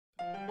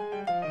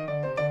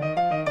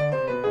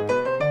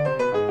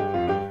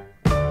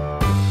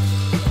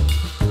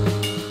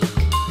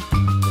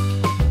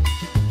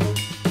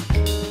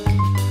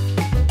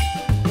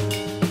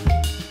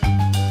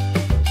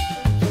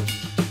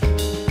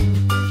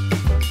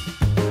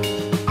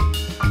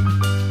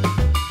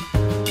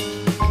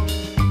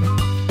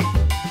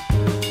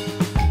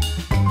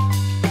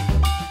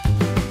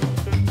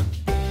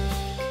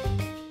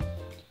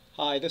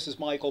This is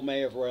Michael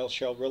May of Royal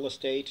Shell Real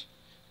Estate.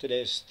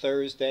 Today is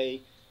Thursday,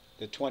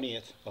 the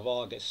 20th of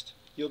August.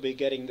 You'll be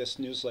getting this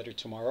newsletter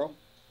tomorrow.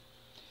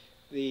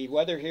 The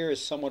weather here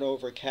is somewhat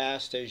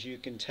overcast. As you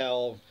can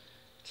tell,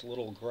 it's a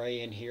little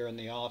gray in here in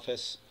the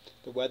office.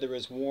 The weather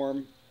is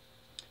warm.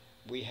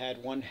 We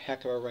had one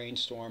heck of a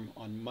rainstorm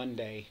on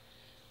Monday,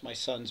 my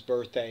son's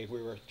birthday.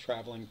 We were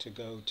traveling to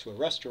go to a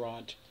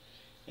restaurant,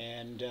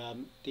 and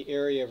the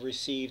area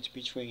received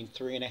between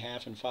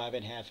 3.5 and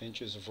 5.5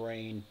 inches of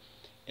rain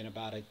in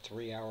about a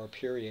 3-hour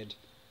period.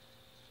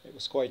 It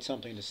was quite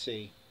something to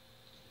see.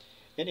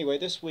 Anyway,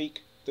 this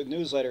week the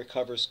newsletter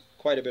covers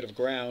quite a bit of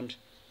ground.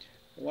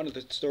 One of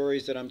the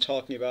stories that I'm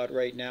talking about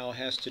right now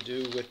has to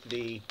do with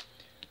the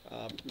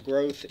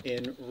growth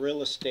in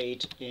real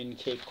estate in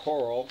Cape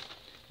Coral,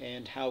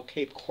 and how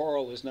Cape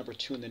Coral is number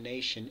 2 in the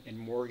nation in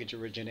mortgage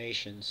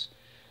originations.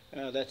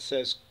 That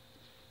says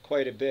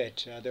quite a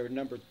bit. They're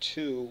number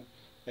 2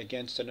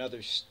 against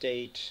another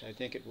state. I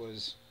think it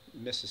was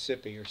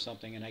Mississippi or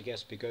something, and I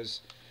guess because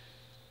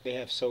they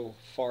have so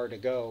far to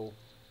go,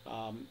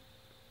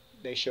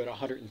 they showed a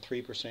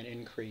 103%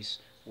 increase,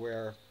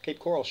 where Cape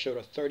Coral showed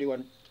a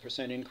 31%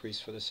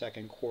 increase for the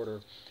second quarter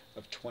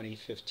of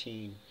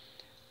 2015.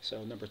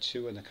 So number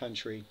 2 in the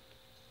country.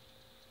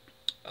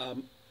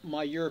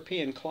 My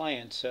European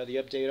clients, the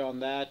update on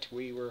that,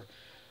 we were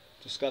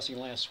discussing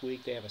last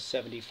week. They have a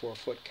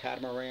 74-foot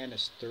catamaran.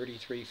 It's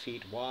 33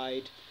 feet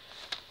wide.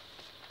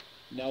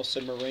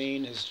 Nelson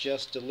Marine has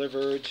just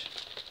delivered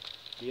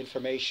the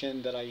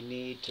information that I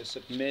need to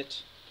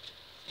submit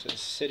to the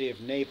city of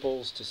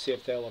Naples to see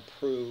if they'll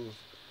approve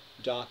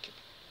dock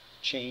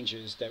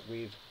changes that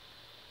we've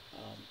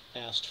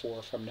asked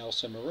for from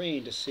Nelson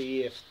Marine, to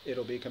see if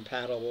it'll be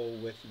compatible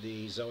with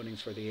the zoning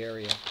for the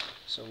area.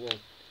 So we'll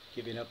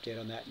give you an update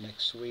on that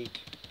next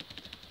week.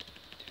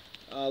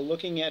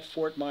 Looking at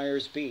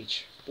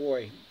FortMyersBeach,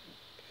 boy,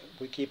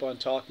 we keep on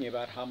talking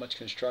about how much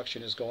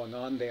construction is going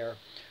on there.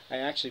 I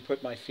actually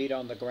put my feet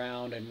on the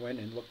ground and went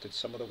and looked at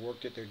some of the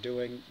work that they're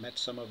doing, met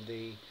some of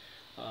the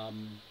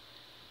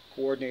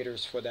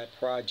coordinators for that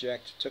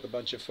project, took a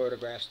bunch of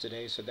photographs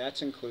today, so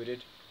that's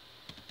included.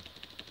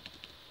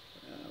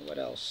 What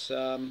else?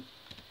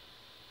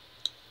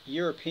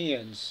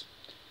 Europeans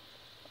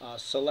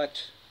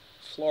select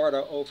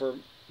Florida over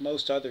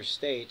most other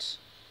states,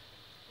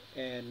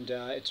 and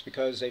it's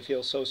because they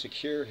feel so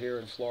secure here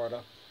in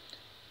Florida.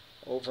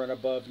 Over and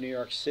above New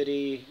York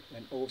City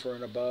and over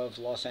and above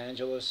Los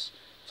Angeles,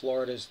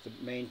 Florida is the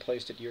main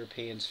place that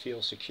Europeans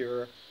feel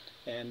secure,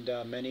 and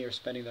many are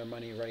spending their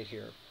money right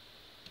here.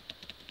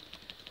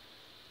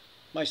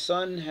 My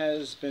son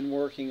has been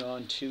working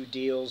on 2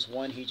 deals.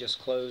 One he just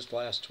closed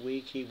last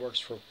week. He works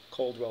for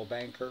Coldwell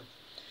Banker.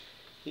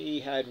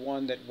 He had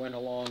one that went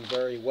along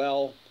very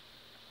well,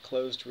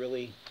 closed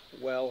really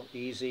well,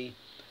 easy.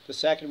 The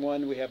second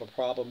one, we have a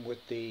problem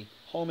with the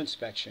home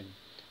inspection.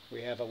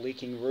 We have a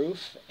leaking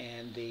roof,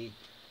 and the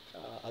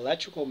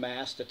electrical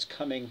mast that's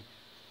coming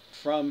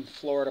from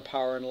Florida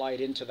Power and Light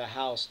into the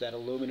house, that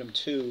aluminum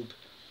tube,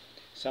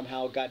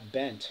 somehow got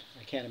bent.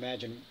 I can't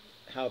imagine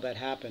how that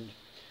happened.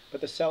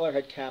 But the seller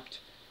had capped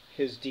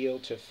his deal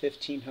to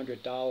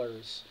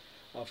 $1,500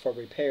 for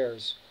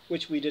repairs,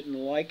 which we didn't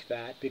like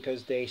that,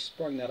 because they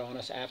sprung that on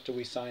us after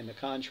we signed the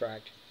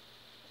contract.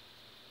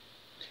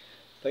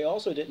 They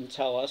also didn't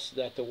tell us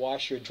that the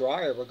washer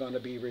dryer were going to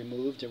be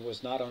removed and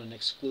was not on an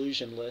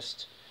exclusion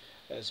list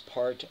as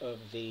part of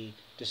the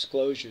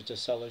disclosures the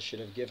seller should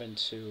have given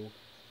to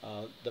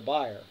the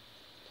buyer.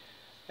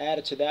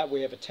 Added to that,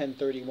 we have a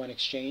 1031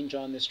 exchange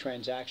on this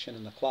transaction,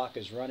 and the clock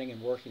is running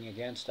and working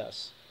against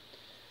us.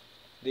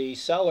 The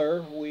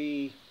seller,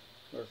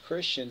 or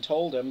Christian,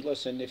 told him,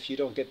 listen, if you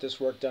don't get this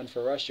work done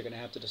for us, you're going to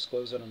have to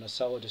disclose it on a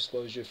seller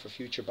disclosure for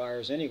future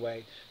buyers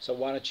anyway, so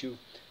why don't you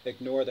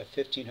ignore the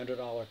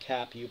 $1,500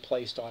 cap you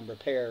placed on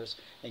repairs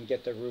and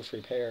get the roof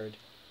repaired.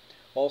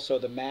 Also,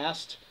 the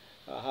mast,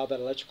 how that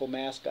electrical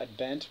mast got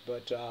bent,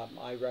 but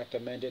I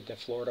recommended that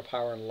Florida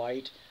Power and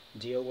Light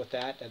deal with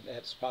that, and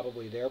that's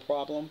probably their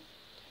problem.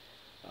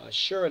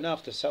 Sure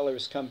enough, the seller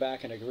has come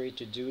back and agreed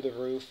to do the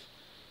roof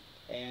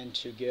and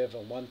to give a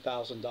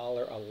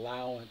 $1,000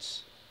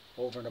 allowance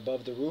over and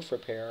above the roof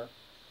repair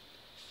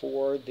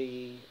for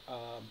the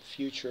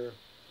future,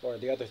 or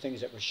the other things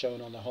that were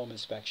shown on the home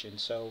inspection.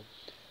 So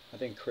I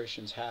think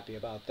Christian's happy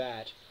about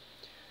that.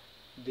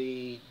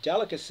 The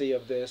delicacy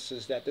of this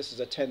is that this is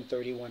a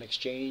 1031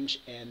 exchange,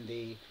 and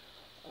the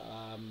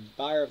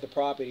buyer of the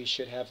property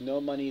should have no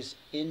monies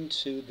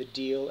into the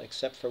deal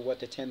except for what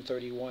the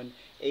 1031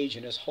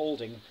 agent is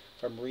holding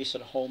from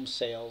recent home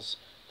sales,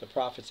 the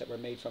profits that were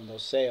made from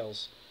those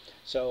sales.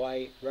 So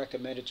I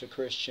recommended to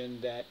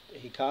Christian that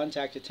he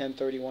contact the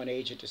 1031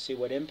 agent to see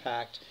what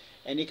impact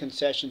any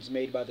concessions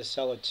made by the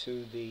seller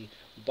to the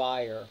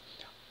buyer.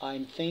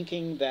 I'm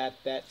thinking that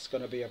that's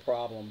going to be a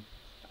problem.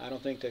 I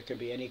don't think there can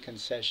be any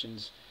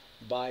concessions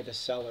by the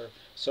seller.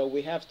 So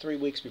we have 3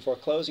 weeks before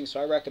closing,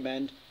 so I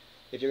recommend,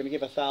 if you're going to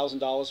give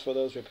 $1,000 for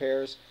those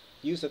repairs,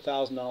 use the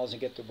 $1,000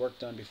 and get the work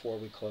done before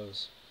we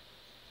close.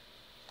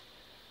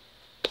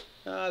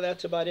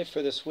 That's about it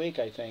for this week,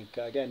 I think.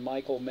 Again,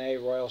 Michael May,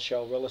 Royal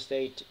Shell Real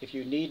Estate. If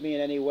you need me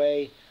in any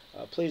way,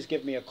 please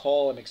give me a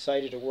call. I'm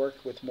excited to work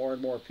with more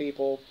and more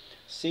people.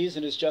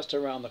 Season is just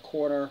around the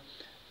corner.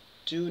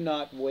 Do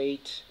not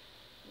wait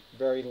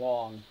very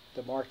long.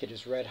 The market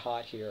is red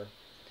hot here.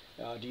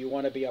 Do you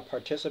want to be a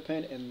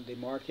participant in the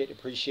market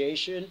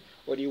appreciation,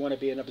 or do you want to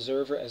be an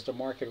observer as the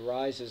market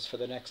rises for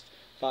the next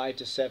 5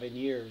 to 7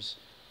 years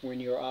when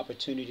your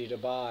opportunity to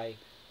buy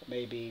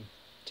may be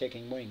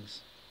taking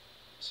wings?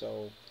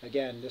 So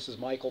again, this is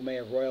Michael May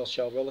of Royal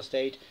Shell Real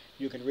Estate.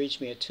 You can reach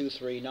me at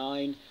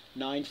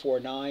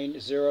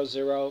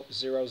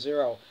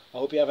 239-949-0000. I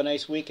hope you have a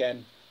nice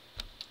weekend.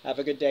 Have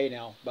a good day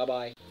now.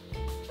 Bye-bye.